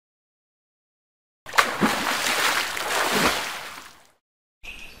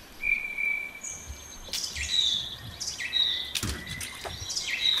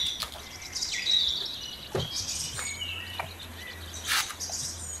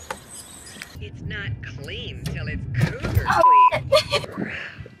It's not clean till it's Cougar clean.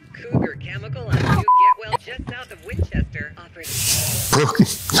 Cougar Chemical on New Get Well just south of Winchester offers... Brooke,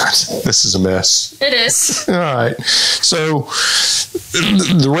 this is a mess. It is. All right. So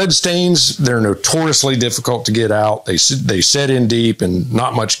the red stains, they're notoriously difficult to get out. They set in deep and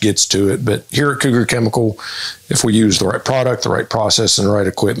not much gets to it. But here at Cougar Chemical, if we use the right product, the right process, and the right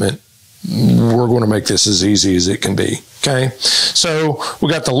equipment, we're going to make this as easy as it can be. Okay. So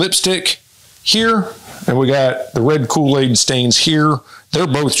we got the lipstick here and we got the red Kool-Aid stains here. They're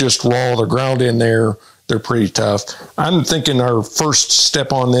both just raw. They're ground in there. They're pretty tough. I'm thinking our first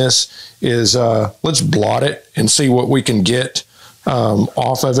step on this is let's blot it and see what we can get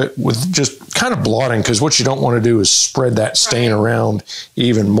off of it with just kind of blotting, because what you don't want to do is spread that stain around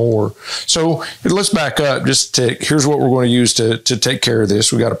even more. So let's back up. Just to, here's what we're going to use to take care of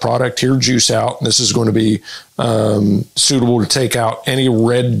this. We got a product here, Juice Out. This is going to be suitable to take out any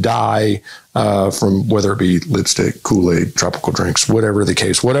red dye from whether it be lipstick, Kool-Aid, tropical drinks, whatever the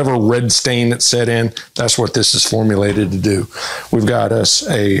case, whatever red stain that's set in, that's what this is formulated to do. We've got us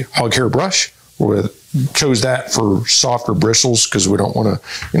a hog hair brush. We chose that for softer bristles because we don't want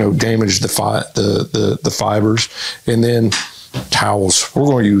to, damage the fibers. And then towels. We're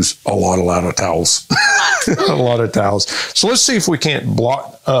going to use a lot of towels. A lot of towels. So let's see if we can't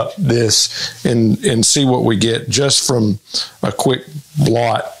blot up this and see what we get just from a quick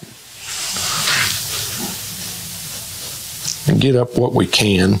blot. And get up what we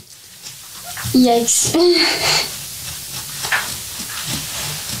can. Yikes.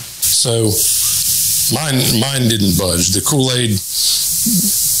 So mine didn't budge. The Kool-Aid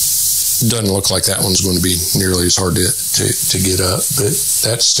doesn't look like that one's going to be nearly as hard to get up, but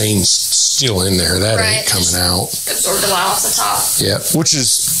that stain's still in there. That ain't coming out. Absorbed a while off the top. Yeah, which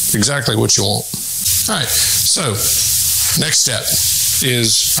is exactly what you want. All right, so next step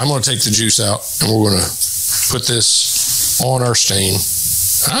is I'm going to take the juice out and we're going to put this on our stain.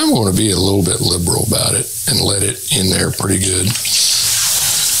 I'm going to be a little bit liberal about it and let it in there pretty good.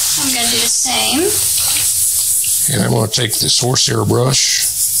 I'm going to do the same. And I'm going to take this horsehair brush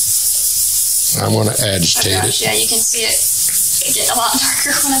and I'm going to agitate it. Yeah, you can see it get a lot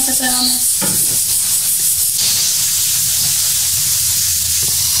darker when I put that on there.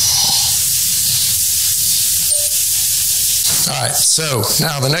 All right, so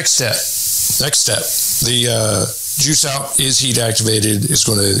now the next step. The Juice Out is heat activated. It's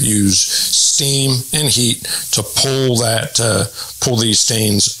going to use steam and heat to pull these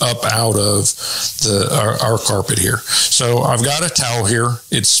stains up out of our carpet here. So I've got a towel here.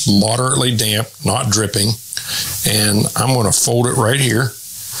 It's moderately damp, not dripping, and I'm going to fold it right here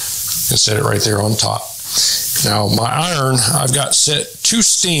and set it right there on top. Now my iron I've got set to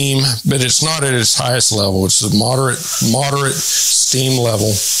steam, but it's not at its highest level. It's a moderate steam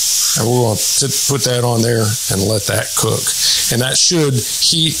level. And we're going to put that on there and let that cook. And that should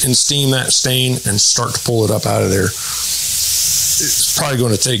heat and steam that stain and start to pull it up out of there. It's probably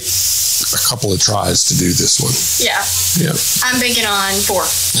going to take a couple of tries to do this one. Yeah. Yeah. I'm banking on 4.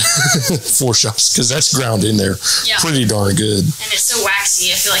 4 shots, because that's ground in there pretty darn good. And it's so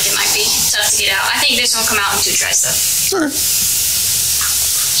waxy, I feel like it might be tough to get out. I think this one will come out in 2 tries, though. All right.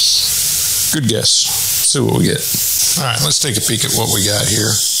 Good guess. Let's see what we get. All right, let's take a peek at what we got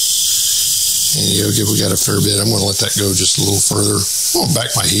here. And we got a fair bit. I'm going to let that go just a little further. I'm going to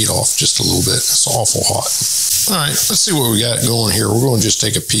back my heat off just a little bit. It's awful hot. All right, let's see what we got going here. We're going to just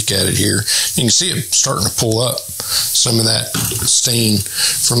take a peek at it here. You can see it starting to pull up some of that stain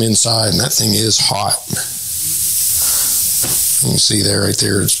from inside, and that thing is hot. You can see there, right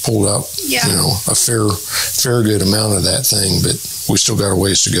there, it's pulled up, a fair good amount of that thing, but we still got a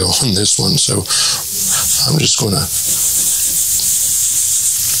ways to go on this one. So I'm just going to,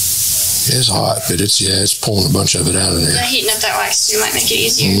 it's hot, but it's pulling a bunch of it out of there. Yeah, heating up that wax too might make it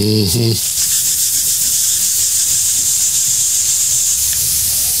easier. Mm-hmm.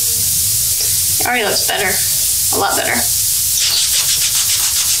 It already looks better, a lot better.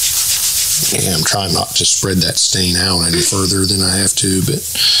 Yeah, I'm trying not to spread that stain out any further than I have to, but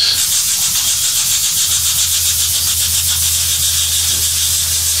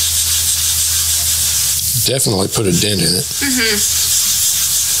definitely put a dent in it. Mm-hmm.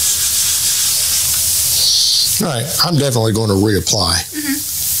 All right, I'm definitely going to reapply. Mm-hmm.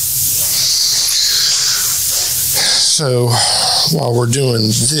 So while we're doing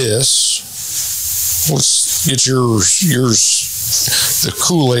this, let's get yours the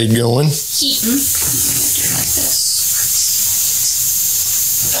Kool-Aid going. Heating. Like this.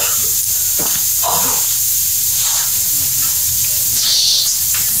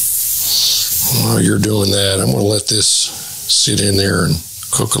 While you're doing that, I'm going to let this sit in there and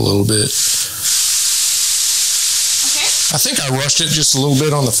cook a little bit. I think I rushed it just a little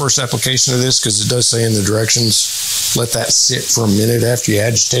bit on the first application of this because it does say in the directions, let that sit for a minute after you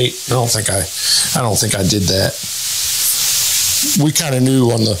agitate. I don't think I did that. We kind of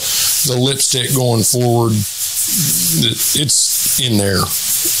knew on the lipstick going forward that it's in there,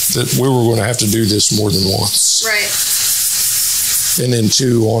 that we were going to have to do this more than once. Right. And then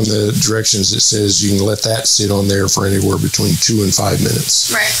two, on the directions, it says you can let that sit on there for anywhere between 2 and 5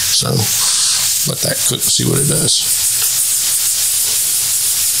 minutes. Right. So let that cook and see what it does.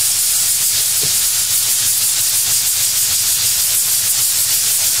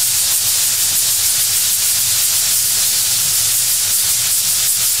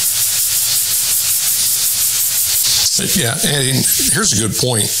 Yeah, and here's a good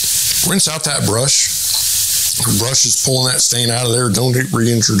point. Rinse out that brush. The brush is pulling that stain out of there. Don't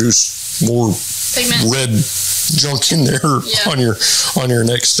reintroduce more Pigment. red junk in there on your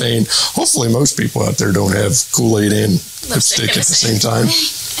next stain. Hopefully most people out there don't have Kool-Aid and lipstick at the same time.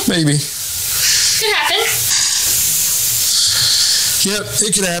 Maybe. Could happen. Yep,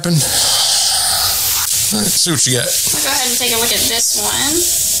 it could happen. All right, see what you got. I'll go ahead and take a look at this one.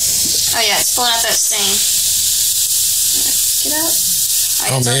 Oh yeah, it's pulling out that stain. Get out.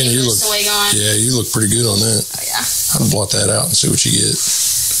 Oh man, you look. Gone. Yeah, you look pretty good on that. Oh yeah. I'll blot that out and see what you get.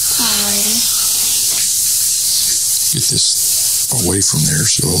 Alrighty. Get this away from there,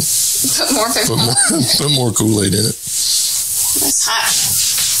 so Put more Kool-Aid in it. That's hot.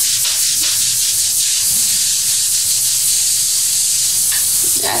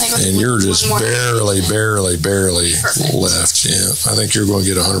 Yeah, I think and you're just barely Perfect. left. Yeah, I think you're going to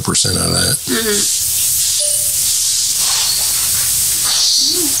get 100% out of that. Mm-hmm.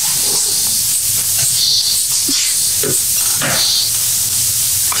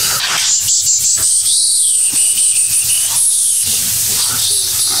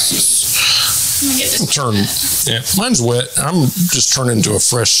 Yeah, mine's wet. I'm just turning to a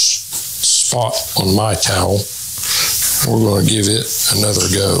fresh spot on my towel. We're going to give it another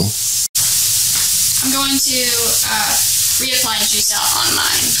go. I'm going to reapply juice out on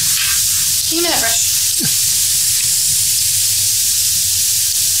mine. Can you give me that brush?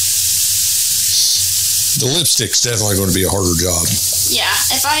 The lipstick's definitely going to be a harder job. Yeah,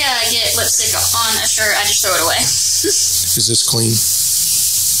 if I get lipstick on a shirt, I just throw it away. Is this clean?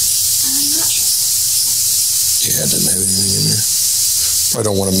 Yeah, it doesn't have anything in there. I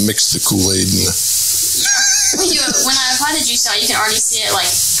don't want to mix the Kool-Aid and the... When I apply the juice out, you can already see it like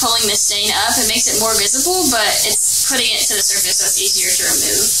pulling the stain up. It makes it more visible, but it's putting it to the surface, so it's easier to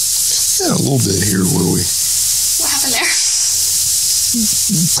remove. Yeah, a little bit here. What happened there?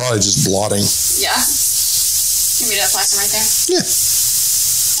 Probably just blotting. Yeah. You want me to apply some right there? Yeah.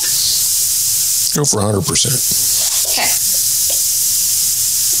 Go for 100%. Okay.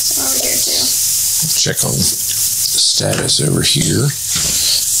 So over here too. Check on the status over here.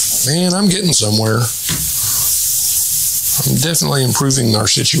 Man, I'm getting somewhere. I'm definitely improving our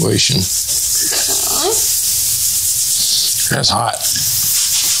situation. That's hot.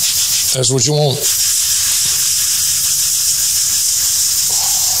 That's what you want.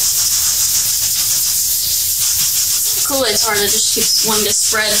 Kool-Aid's hard. It just keeps wanting to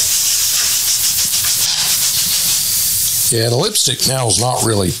spread. Yeah, the lipstick now is not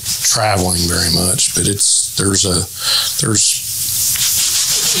really traveling very much, but there's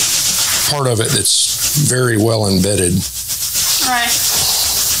part of it that's very well embedded. Right.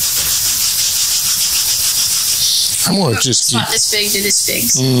 I'm going to just keep this big to this big.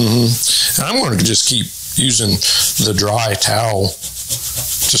 And I'm going to just keep using the dry towel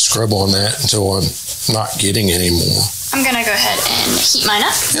to scrub on that until I'm not getting any more. I'm going to go ahead and heat mine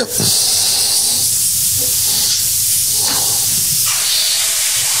up. Yep.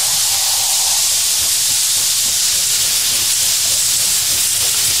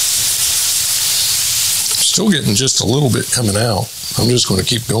 Still getting just a little bit coming out. I'm just going to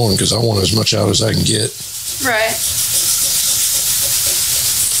keep going because I want as much out as I can get. Right.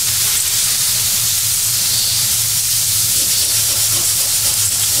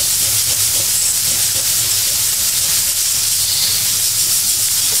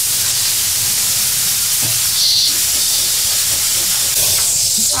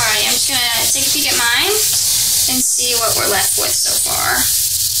 Alright, I'm just going to take a peek at mine and see what we're left with so far.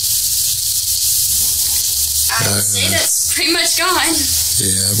 I'd say that's pretty much gone.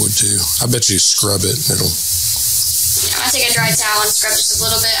 Yeah, I would too. I bet you scrub it and it'll... I'm going to take a dry towel and scrub just a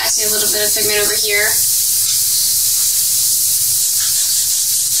little bit. I see a little bit of pigment over here.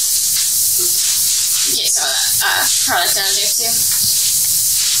 Get some of that product out of there too.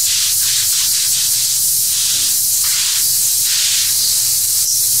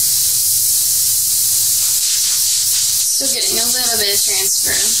 Still getting a little bit of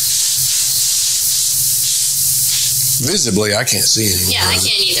transfer. Visibly, I can't see anything. Yeah, I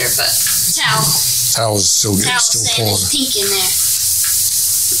can't either, but towel. Towel's still good. Towel Still sand pulling. is pink in there.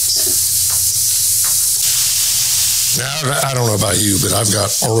 Now, I don't know about you, but I've got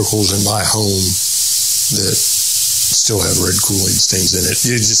articles in my home that still have red Kool-Aid stains in it.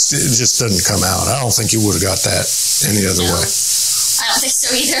 It just doesn't come out. I don't think you would have got that any other way. I don't think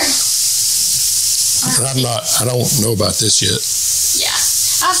so either. I don't know about this yet. Yeah.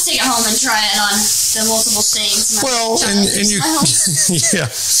 I'll have to take it home and try it on the multiple stains. Well, and you,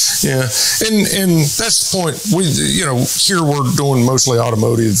 yeah, and that's the point. We, here we're doing mostly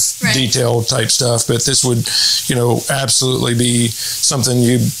automotive detail type stuff, but this would, absolutely be something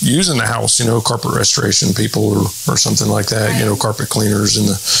you'd use in the house. Carpet restoration people or something like that. Right. Carpet cleaners in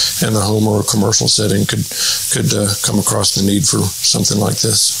the home or a commercial setting could come across the need for something like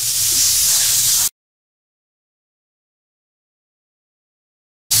this.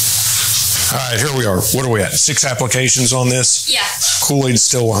 All right, here we are. What are we at? 6 applications on this? Yeah. Kool-Aid's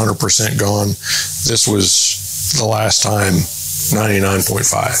still 100% gone. This was the last time 99.5.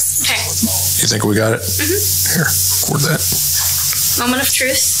 Okay. You think we got it? Mm-hmm. Here, record that. Moment of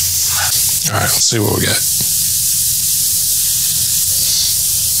truth. All right, let's see what we got.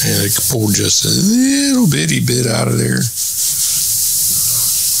 And they pulled just a little bitty bit out of there.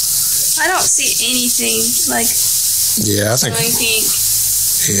 I don't see anything like glowing pink.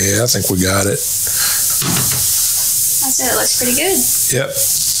 Yeah, I think we got it. I said it looks pretty good. Yep.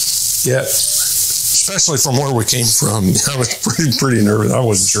 Especially from where we came from. I was pretty nervous. I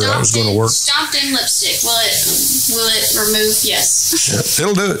wasn't sure that was going to work. Stomped in lipstick. Will it remove? Yes. Yeah,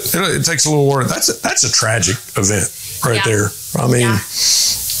 it'll do it. It takes a little work. That's a tragic event right there. I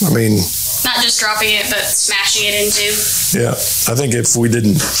mean, not just dropping it, but smashing it into. Yeah, I think if we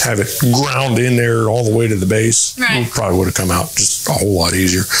didn't have it ground in there all the way to the base, right, it probably would have come out just a whole lot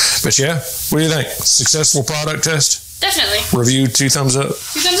easier. But yeah, what do you think? Successful product test? Definitely. Review, 2 thumbs up?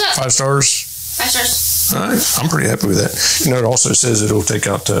 2 thumbs up. 5 stars? 5 stars. All right, I'm pretty happy with that. It also says it'll take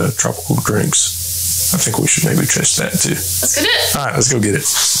out tropical drinks. I think we should maybe test that too. Let's go do it. All right, let's go get it.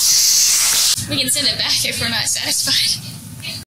 We can send it back if we're not satisfied.